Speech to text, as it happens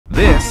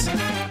This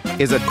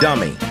is a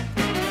dummy,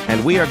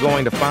 and we are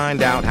going to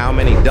find out how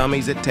many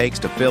dummies it takes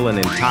to fill an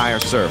entire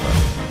server.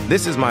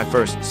 This is my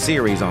first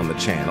series on the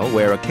channel,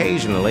 where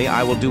occasionally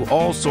I will do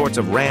all sorts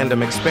of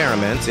random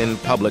experiments in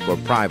public or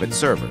private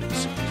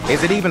servers.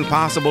 Is it even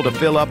possible to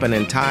fill up an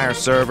entire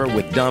server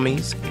with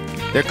dummies?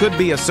 There could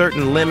be a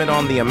certain limit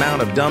on the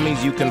amount of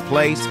dummies you can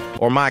place,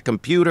 or my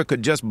computer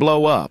could just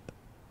blow up.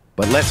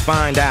 But let's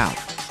find out.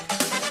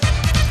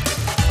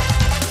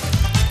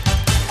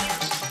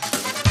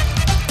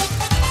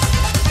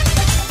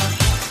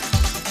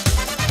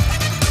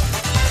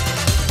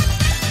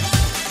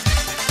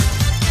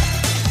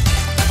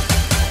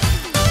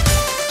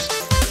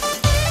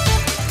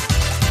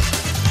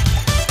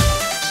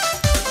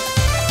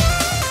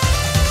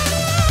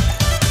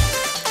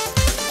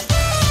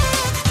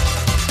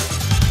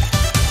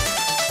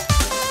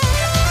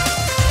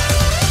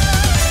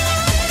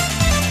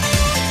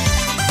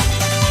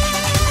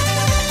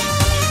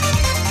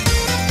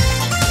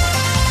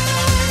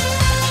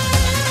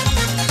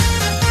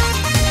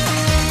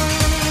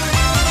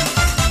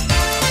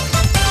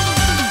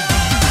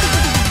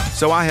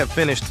 So I have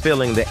finished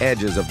filling the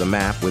edges of the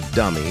map with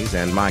dummies,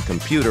 and my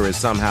computer is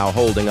somehow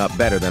holding up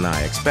better than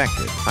I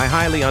expected. I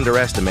highly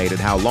underestimated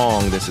how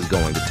long this is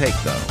going to take,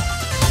 though.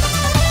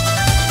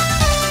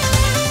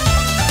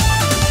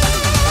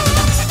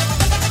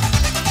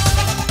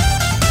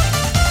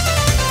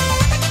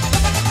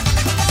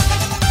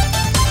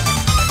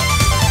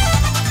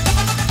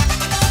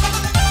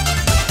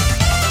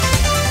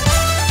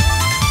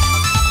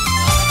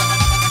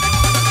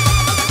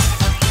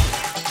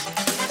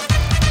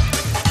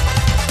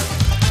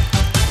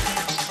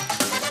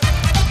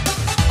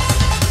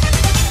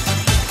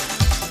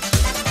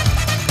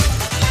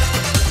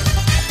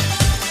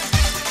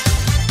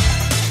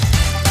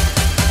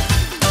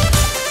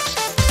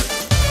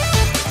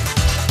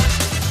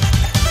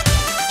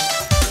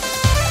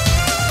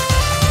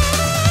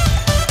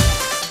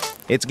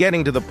 It's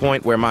getting to the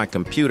point where my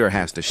computer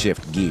has to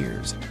shift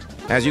gears.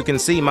 As you can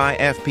see, my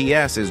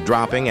FPS is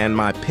dropping and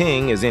my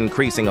ping is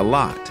increasing a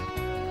lot.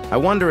 I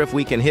wonder if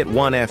we can hit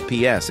 1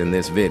 FPS in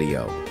this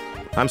video.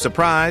 I'm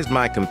surprised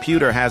my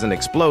computer hasn't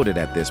exploded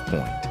at this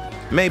point.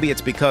 Maybe it's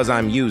because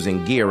I'm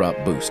using Gear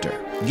Up Booster.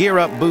 Gear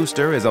Up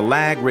Booster is a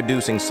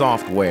lag-reducing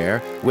software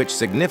which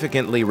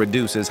significantly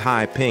reduces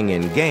high ping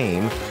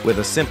in-game with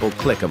a simple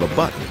click of a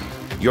button.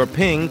 Your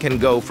ping can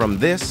go from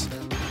this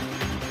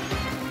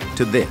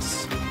to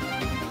this.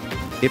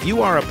 If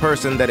you are a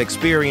person that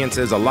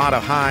experiences a lot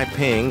of high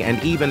ping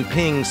and even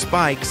ping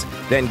spikes,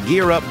 then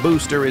Gear Up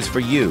Booster is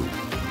for you.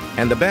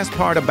 And the best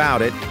part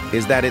about it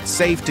is that it's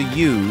safe to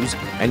use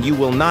and you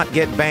will not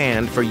get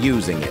banned for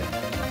using it.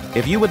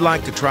 If you would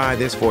like to try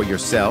this for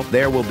yourself,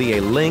 there will be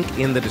a link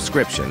in the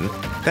description.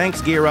 Thanks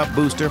Gear Up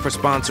Booster for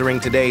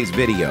sponsoring today's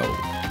video.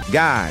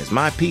 Guys,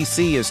 my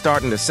PC is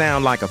starting to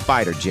sound like a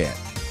fighter jet.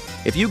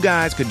 If you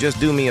guys could just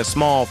do me a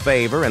small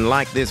favor and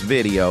like this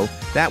video,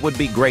 that would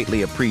be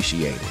greatly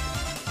appreciated.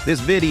 This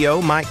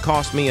video might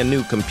cost me a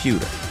new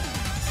computer.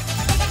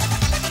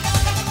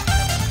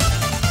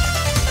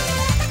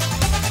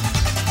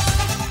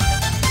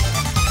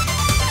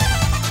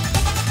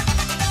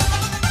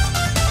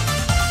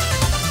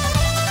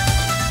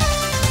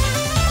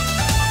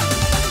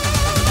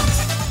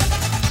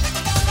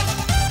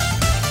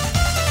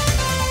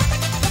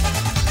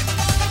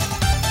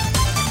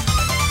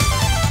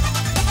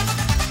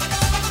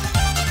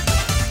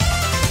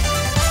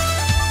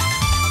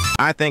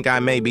 I think I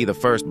may be the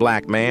first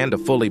black man to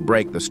fully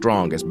break the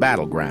strongest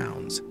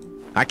Battlegrounds.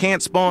 I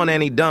can't spawn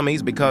any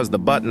dummies because the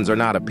buttons are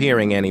not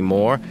appearing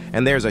anymore,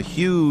 and there's a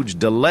huge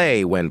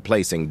delay when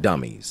placing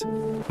dummies.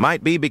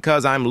 Might be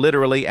because I'm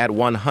literally at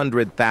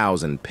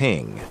 100,000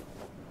 ping.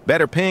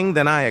 Better ping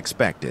than I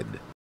expected.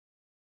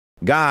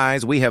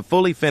 Guys, we have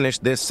fully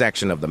finished this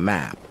section of the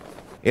map.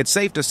 It's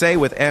safe to say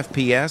with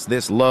FPS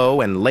this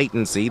low and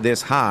latency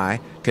this high,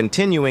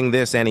 continuing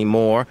this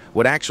anymore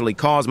would actually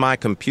cause my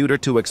computer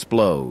to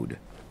explode.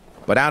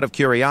 But out of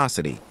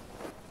curiosity,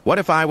 what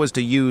if I was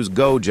to use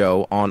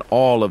Gojo on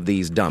all of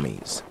these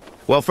dummies?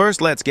 Well,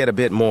 first let's get a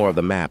bit more of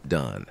the map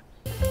done.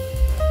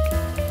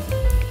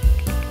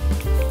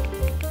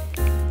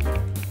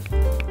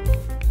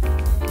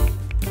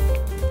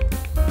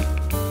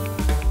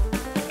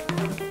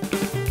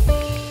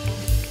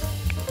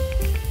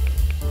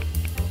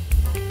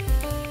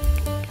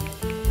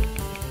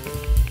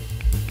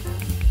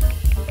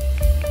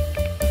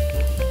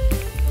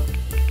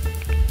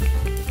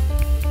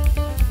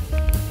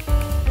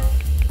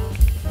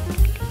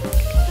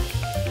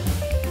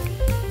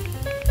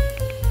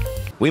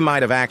 We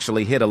might have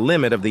actually hit a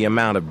limit of the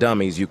amount of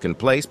dummies you can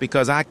place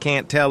because I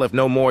can't tell if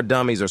no more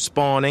dummies are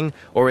spawning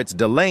or it's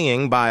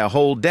delaying by a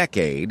whole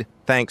decade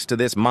thanks to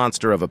this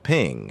monster of a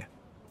ping.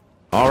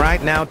 All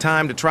right, now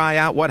time to try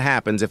out what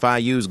happens if I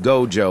use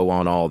Gojo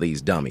on all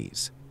these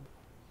dummies.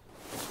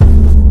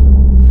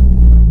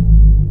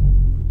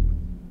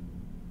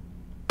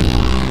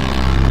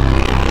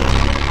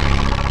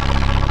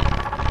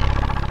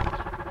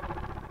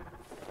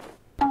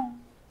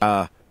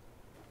 I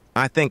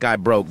think I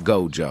broke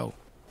Gojo.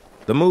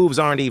 The moves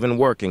aren't even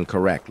working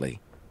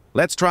correctly.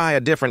 Let's try a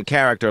different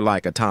character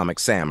like Atomic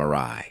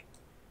Samurai.